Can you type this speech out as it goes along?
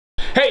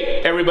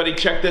Hey everybody,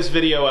 check this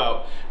video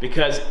out,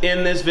 because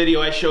in this video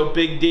I show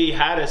Big D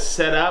how to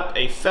set up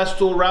a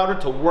Festool router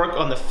to work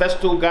on the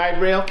Festool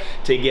guide rail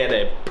to get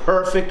a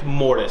perfect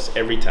mortise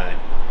every time.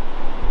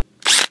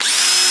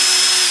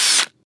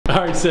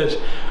 Alright Sedge,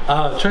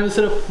 trying to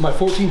set up my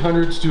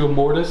 1400 to do a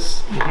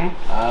mortise, and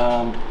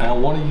I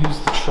want to use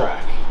the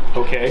track.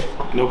 Okay,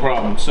 no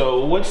problem.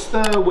 So what's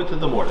the width of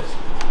the mortise?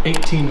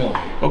 18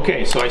 millimeter.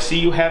 Okay, so I see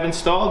you have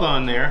installed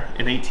on there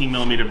an 18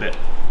 millimeter bit.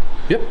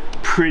 Yep.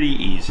 Pretty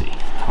easy.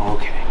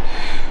 Okay.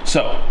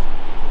 So,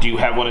 do you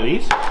have one of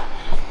these?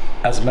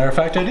 As a matter of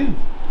fact, I do.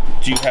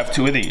 Do you have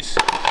two of these?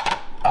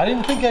 I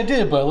didn't think I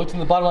did, but I looked in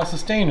the bottom of my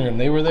sustainer and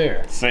they were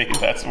there. See,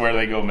 that's where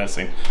they go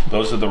missing.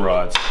 Those are the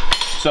rods.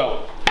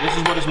 So, this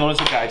is what is known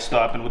as a guide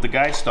stop, and with the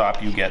guide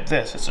stop you get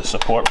this. It's a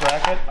support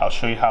bracket. I'll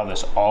show you how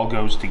this all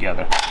goes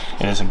together.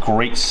 And it's a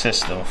great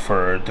system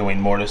for doing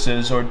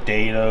mortises or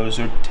dados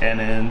or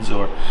tenons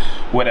or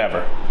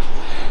whatever.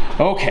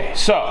 Okay,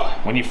 so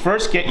when you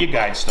first get your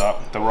guide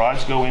stop, the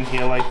rods go in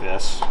here like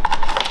this.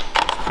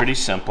 It's pretty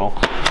simple.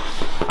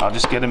 I'll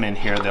just get them in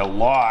here. They're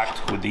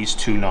locked with these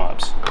two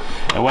knobs.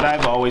 And what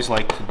I've always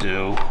liked to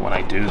do when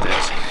I do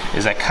this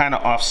is I kind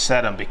of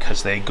offset them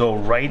because they go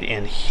right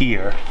in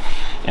here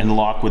and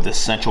lock with the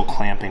central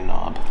clamping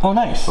knob. Oh,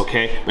 nice.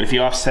 Okay, but if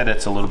you offset it,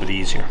 it's a little bit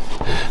easier.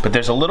 But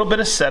there's a little bit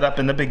of setup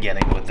in the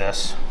beginning with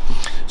this.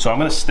 So I'm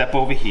gonna step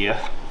over here,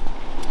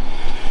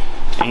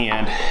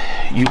 and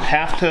you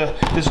have to,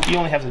 you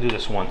only have to do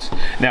this once.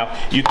 Now,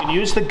 you can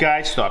use the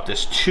guide stop.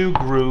 There's two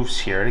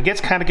grooves here, and it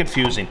gets kind of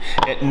confusing.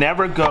 It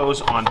never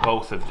goes on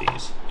both of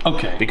these.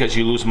 Okay. Because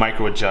you lose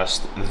micro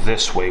adjust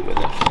this way with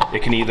it.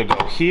 It can either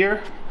go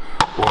here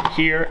or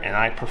here, and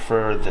I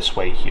prefer this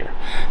way here.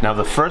 Now,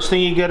 the first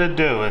thing you gotta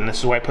do, and this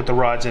is why I put the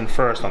rods in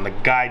first on the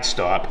guide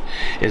stop,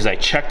 is I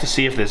check to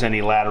see if there's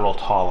any lateral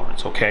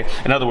tolerance, okay?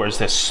 In other words,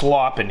 there's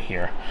slop in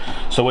here.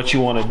 So what you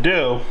wanna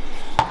do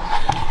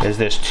is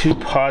there's two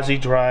posi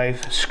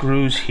drive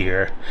screws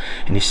here,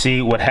 and you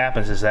see what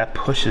happens is that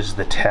pushes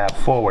the tab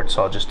forward.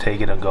 So I'll just take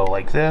it and go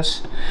like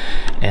this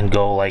and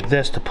go like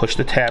this to push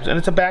the tabs, and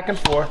it's a back and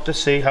forth to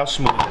see how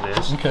smooth it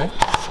is. Okay.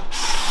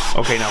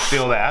 Okay, now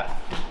feel that.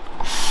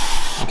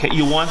 Okay,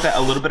 you want that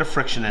a little bit of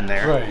friction in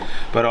there, right?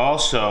 But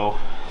also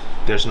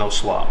there's no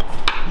slop.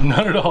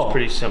 Not at all. It's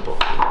pretty simple.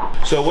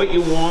 So what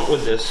you want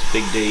with this,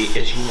 Big D,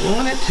 is you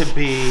want it to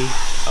be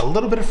a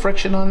little bit of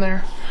friction on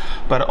there,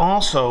 but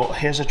also,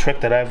 here's a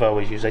trick that I've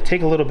always used. I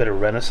take a little bit of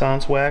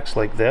Renaissance wax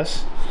like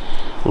this.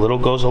 A little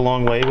goes a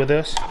long way with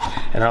this.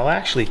 And I'll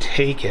actually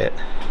take it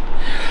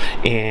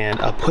and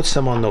I'll put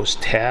some on those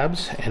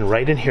tabs, and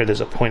right in here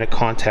there's a point of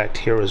contact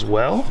here as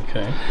well.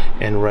 Okay.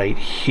 And right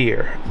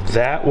here.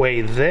 That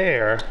way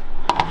there,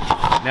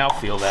 now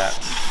feel that.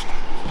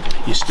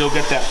 You still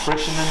get that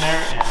friction in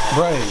there, and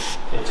right,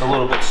 it's a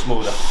little bit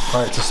smoother.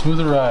 Right, it's a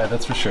smoother ride,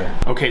 that's for sure.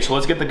 Okay, so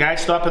let's get the guide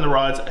stop and the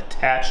rods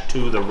attached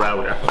to the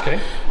router. Okay.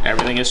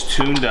 Everything is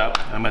tuned up.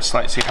 I'm gonna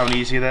see how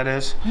easy that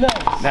is.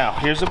 Nice. Now,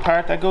 here's the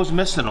part that goes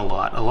missing a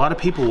lot. A lot of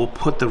people will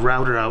put the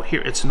router out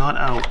here. It's not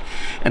out.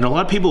 And a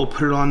lot of people will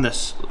put it on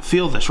this,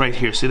 feel this right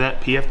here. See that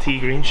PFT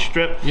green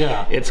strip?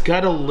 Yeah. It's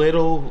got a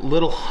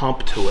little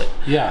hump to it.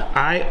 Yeah.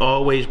 I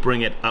always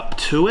bring it up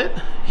to it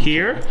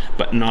here,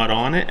 but not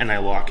on it, and I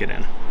lock it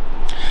in.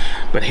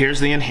 But here's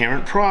the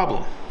inherent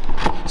problem.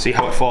 See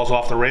how it falls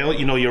off the rail?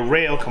 You know, your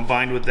rail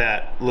combined with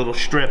that little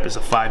strip is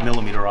a 5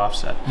 millimeter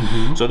offset.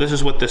 So this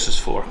is what this is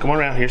for. Come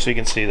around here so you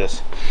can see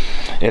this.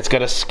 It's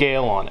got a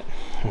scale on it,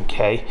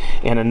 okay,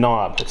 and a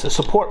knob. It's a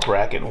support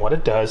bracket, and what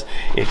it does,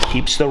 it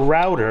keeps the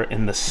router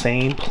in the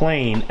same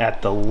plane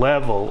at the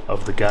level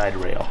of the guide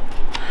rail.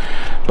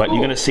 But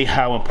you're gonna see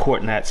how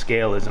important that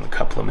scale is in a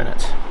couple of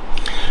minutes.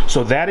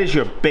 So that is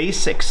your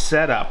basic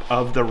setup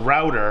of the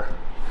router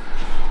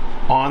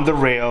on the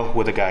rail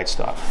with a guide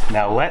stop.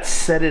 Now let's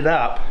set it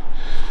up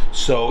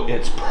so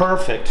it's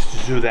perfect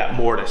to do that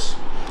mortise,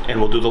 and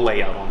we'll do the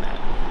layout on that.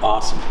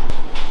 Awesome.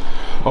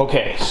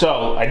 Okay,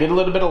 so I did a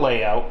little bit of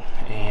layout,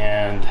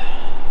 and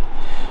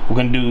we're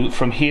gonna do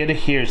from here to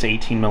here is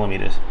 18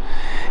 millimeters.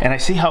 And I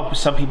see how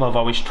some people have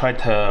always tried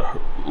to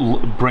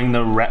bring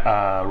the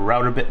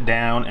router bit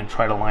down and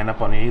try to line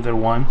up on either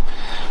one.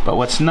 But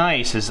what's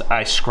nice is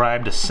I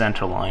scribed a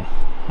center line,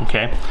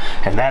 okay?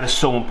 And that is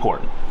so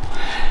important.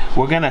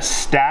 We're gonna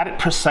start it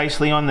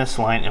precisely on this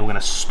line, and we're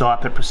gonna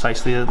stop it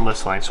precisely at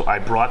this line. So I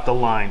brought the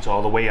lines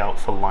all the way out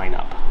for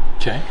lineup.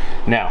 Okay.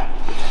 Now,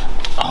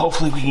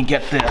 hopefully we can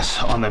get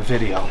this on the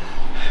video.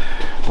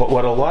 But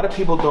what a lot of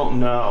people don't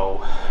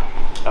know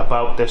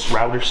about this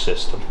router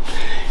system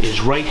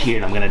is right here,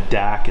 and I'm gonna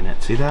darken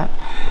it. See that?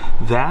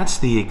 That's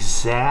the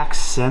exact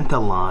center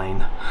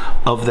line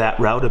of that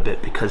router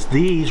bit, because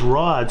these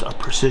rods are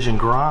precision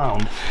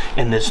ground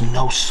and there's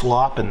no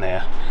slop in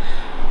there.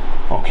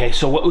 Okay,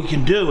 so what we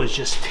can do is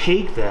just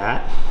take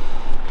that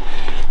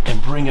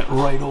and bring it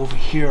right over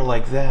here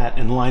like that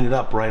and line it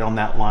up right on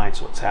that line,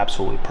 so it's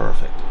absolutely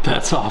perfect.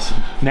 That's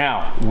awesome.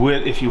 Now,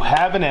 if you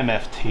have an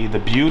MFT, the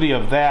beauty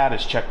of that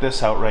is, check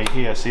this out right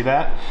here, see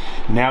that?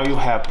 Now you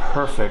have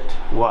perfect,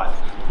 what?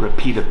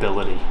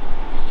 Repeatability.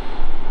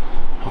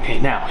 Okay,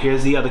 now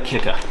here's the other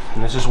kicker,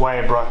 and this is why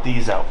I brought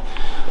these out.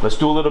 Let's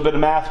do a little bit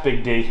of math,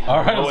 Big D.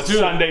 All right, it's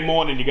Sunday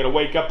morning, you gotta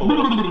wake up a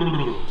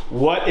little.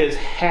 What is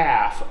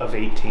half of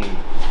 18?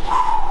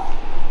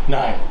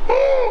 9.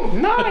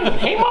 9,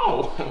 hey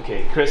Mo!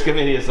 Okay, Chris, come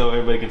in here so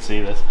everybody can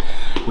see this.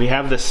 We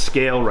have the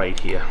scale right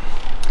here.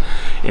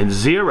 And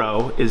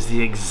 0 is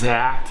the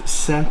exact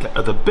center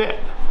of the bit.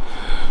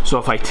 So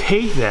if I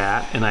take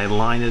that and I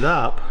line it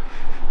up,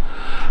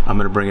 I'm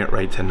gonna bring it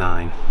right to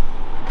 9.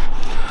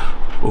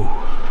 Ooh,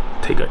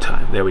 take our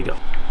time, there we go.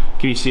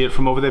 Can you see it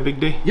from over there, Big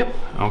D? Yep.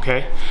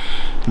 Okay.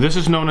 This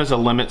is known as a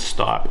limit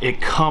stop. It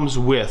comes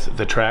with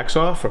the track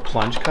saw for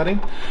plunge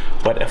cutting,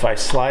 but if I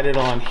slide it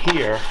on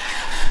here,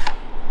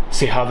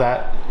 see how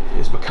that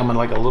is becoming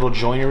like a little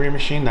joinery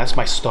machine? That's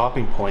my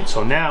stopping point.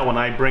 So now when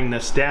I bring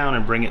this down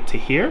and bring it to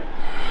here,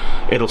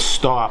 it'll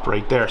stop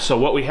right there. So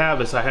what we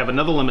have is I have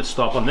another limit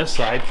stop on this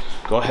side.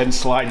 Go ahead and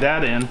slide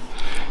that in.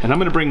 And I'm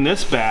gonna bring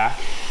this back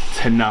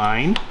to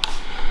 9,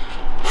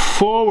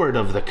 forward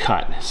of the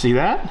cut. See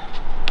that?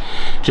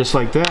 Just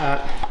like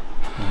that.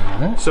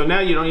 So now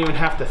you don't even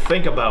have to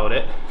think about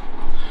it.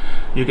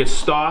 You can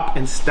stop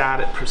and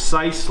start it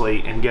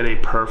precisely and get a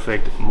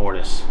perfect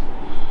mortise.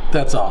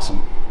 That's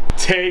awesome.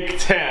 Take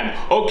 10.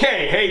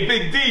 Okay, hey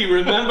Big D,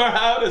 remember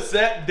how to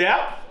set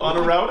depth on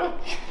a router?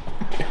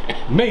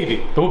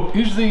 Maybe, but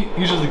usually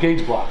the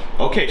gauge block.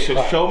 Okay,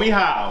 so show me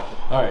how.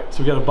 All right,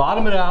 so we gotta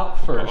bottom it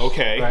out first.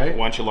 Okay, right?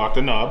 once you lock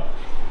the knob.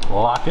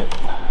 Lock it.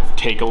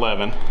 Take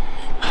 11.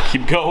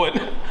 Keep going.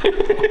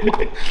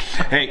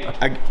 Hey,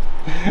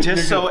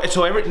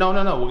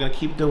 no, we're gonna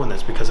keep doing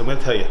this because I'm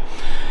gonna tell you,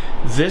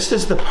 this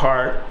is the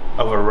part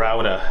of a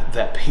router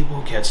that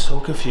people get so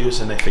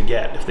confused and they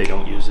forget if they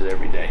don't use it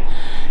every day.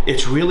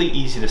 It's really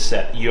easy to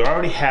set. You're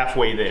already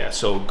halfway there,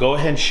 so go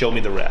ahead and show me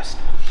the rest.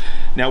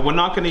 Now we're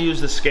not gonna use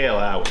the scale,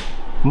 are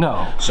we?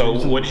 No.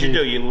 So what did you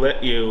do?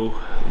 You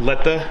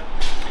let the,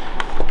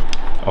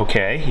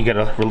 okay, you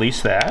gotta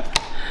release that.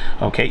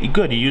 Okay,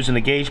 good, you're using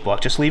the gauge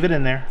block. Just leave it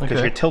in there because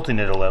you're tilting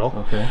it a little.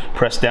 Okay.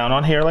 Press down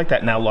on here like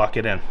that, now lock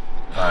it in.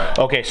 All right.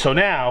 Okay, so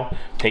now,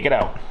 take it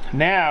out.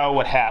 Now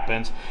what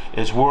happens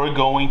is we're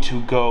going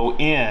to go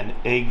in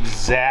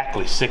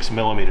exactly 6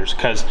 millimeters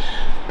because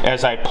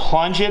as I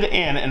plunge it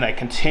in and I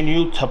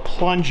continue to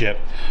plunge it,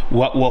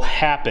 what will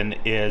happen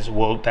is,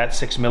 that's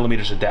 6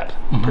 millimeters of depth,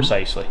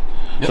 precisely.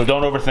 Yep. So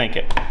don't overthink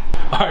it.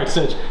 All right,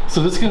 Sedge,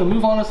 so this is gonna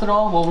move on us at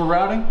all while we're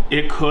routing?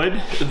 It could.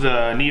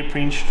 The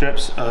neoprene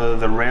strips,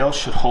 the rails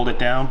should hold it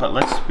down, but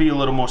let's be a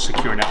little more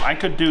secure. Now, I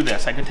could do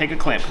this. I could take a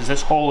clamp, because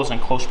this hole is in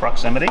close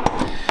proximity,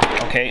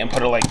 okay, and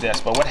put it like this.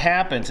 But what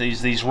happens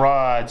is these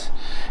rods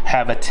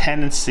have a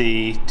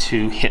tendency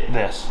to hit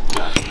this.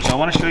 So I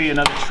want to show you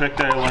another trick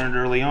that I learned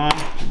early on.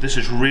 This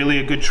is really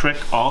a good trick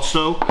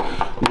also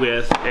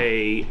with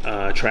a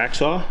track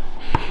saw.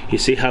 You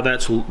see how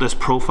this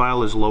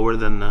profile is lower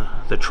than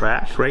the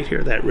track right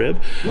here, that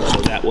rib?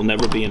 So that will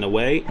never be in the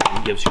way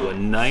and gives you a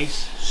nice,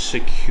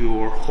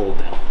 secure hold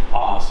down.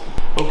 Awesome.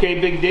 Okay,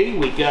 Big D,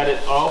 we got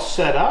it all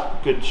set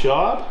up. Good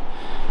job.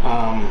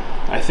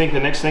 I think the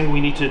next thing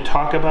we need to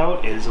talk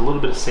about is a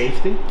little bit of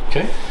safety.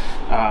 Okay.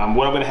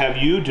 What I'm going to have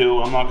you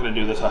do, I'm not going to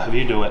do this, I'll have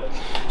you do it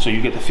so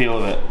you get the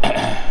feel of it.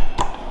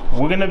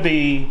 We're going to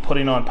be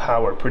putting on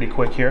power pretty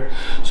quick here.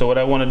 So what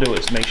I want to do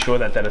is make sure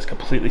that that is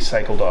completely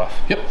cycled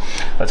off. Yep.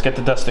 Let's get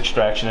the dust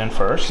extraction in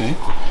first.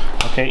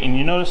 Okay, and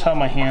you notice how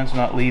my hand's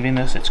not leaving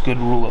this? It's good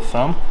rule of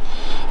thumb.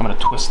 I'm going to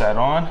twist that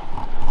on.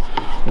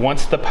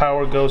 Once the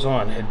power goes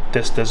on,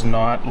 this does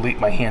not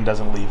leave, my hand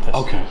doesn't leave this.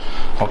 Okay.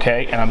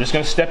 Okay, and I'm just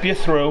going to step you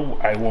through.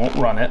 I won't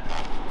run it.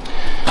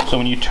 So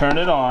when you turn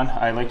it on,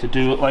 I like to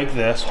do it like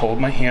this.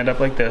 Hold my hand up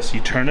like this. You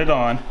turn it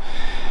on.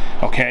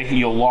 Okay,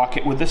 you'll lock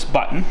it with this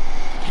button.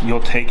 You'll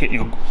take it,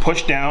 you'll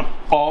push down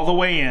all the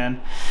way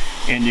in,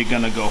 and you're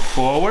gonna go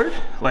forward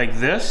like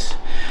this.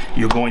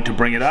 You're going to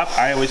bring it up.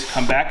 I always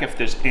come back if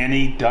there's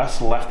any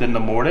dust left in the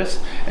mortise,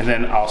 and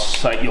then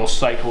you'll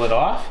cycle it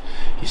off.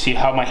 You see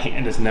how my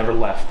hand has never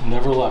left?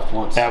 Never left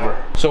once.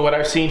 Ever. So what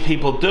I've seen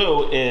people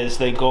do is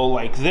they go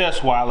like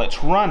this while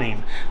it's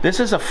running. This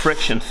is a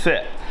friction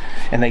fit,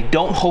 and they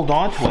don't hold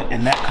on to it,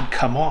 and that could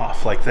come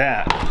off like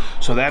that.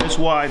 So that is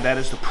why that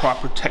is the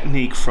proper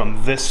technique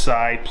from this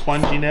side,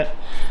 plunging it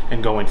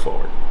and going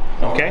forward.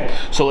 Okay,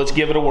 so let's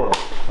give it a whirl.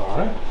 All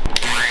right.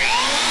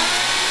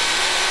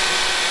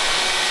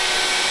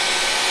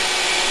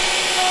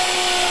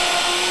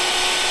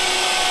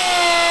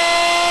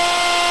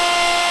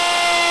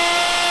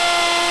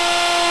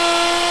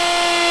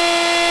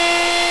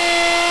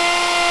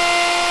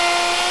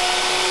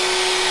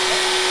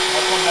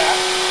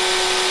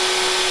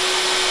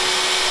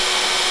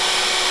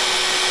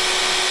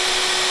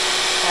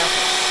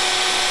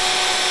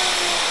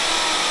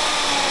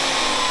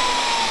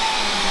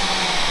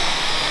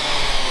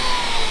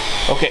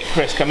 Okay,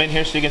 Chris, come in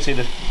here so you can see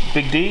the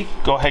Big D.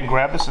 Go ahead and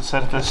grab this and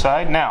set it to the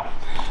side. Now,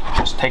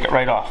 just take it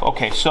right off.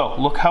 Okay, so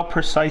look how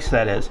precise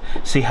that is.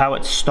 See how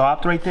it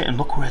stopped right there, and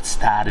look where it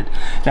started.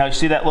 Now you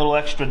see that little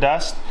extra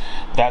dust?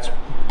 That's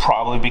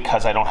probably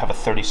because I don't have a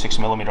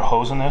 36mm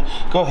hose in there.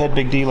 Go ahead,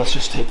 Big D, let's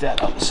just take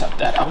that out and set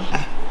that out.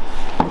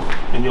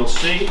 And you'll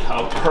see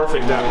how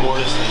perfect that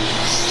mortise is.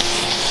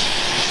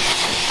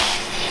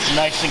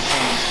 Nice and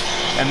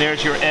clean. And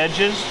there's your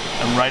edges,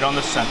 and right on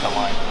the center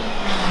line.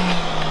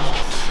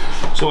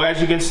 So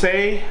as you can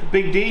see,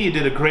 Big D, you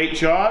did a great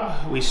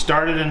job. We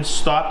started and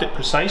stopped it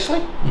precisely.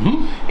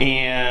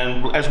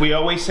 And as we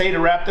always say to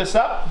wrap this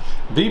up,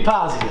 be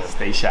positive.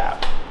 Stay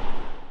sharp.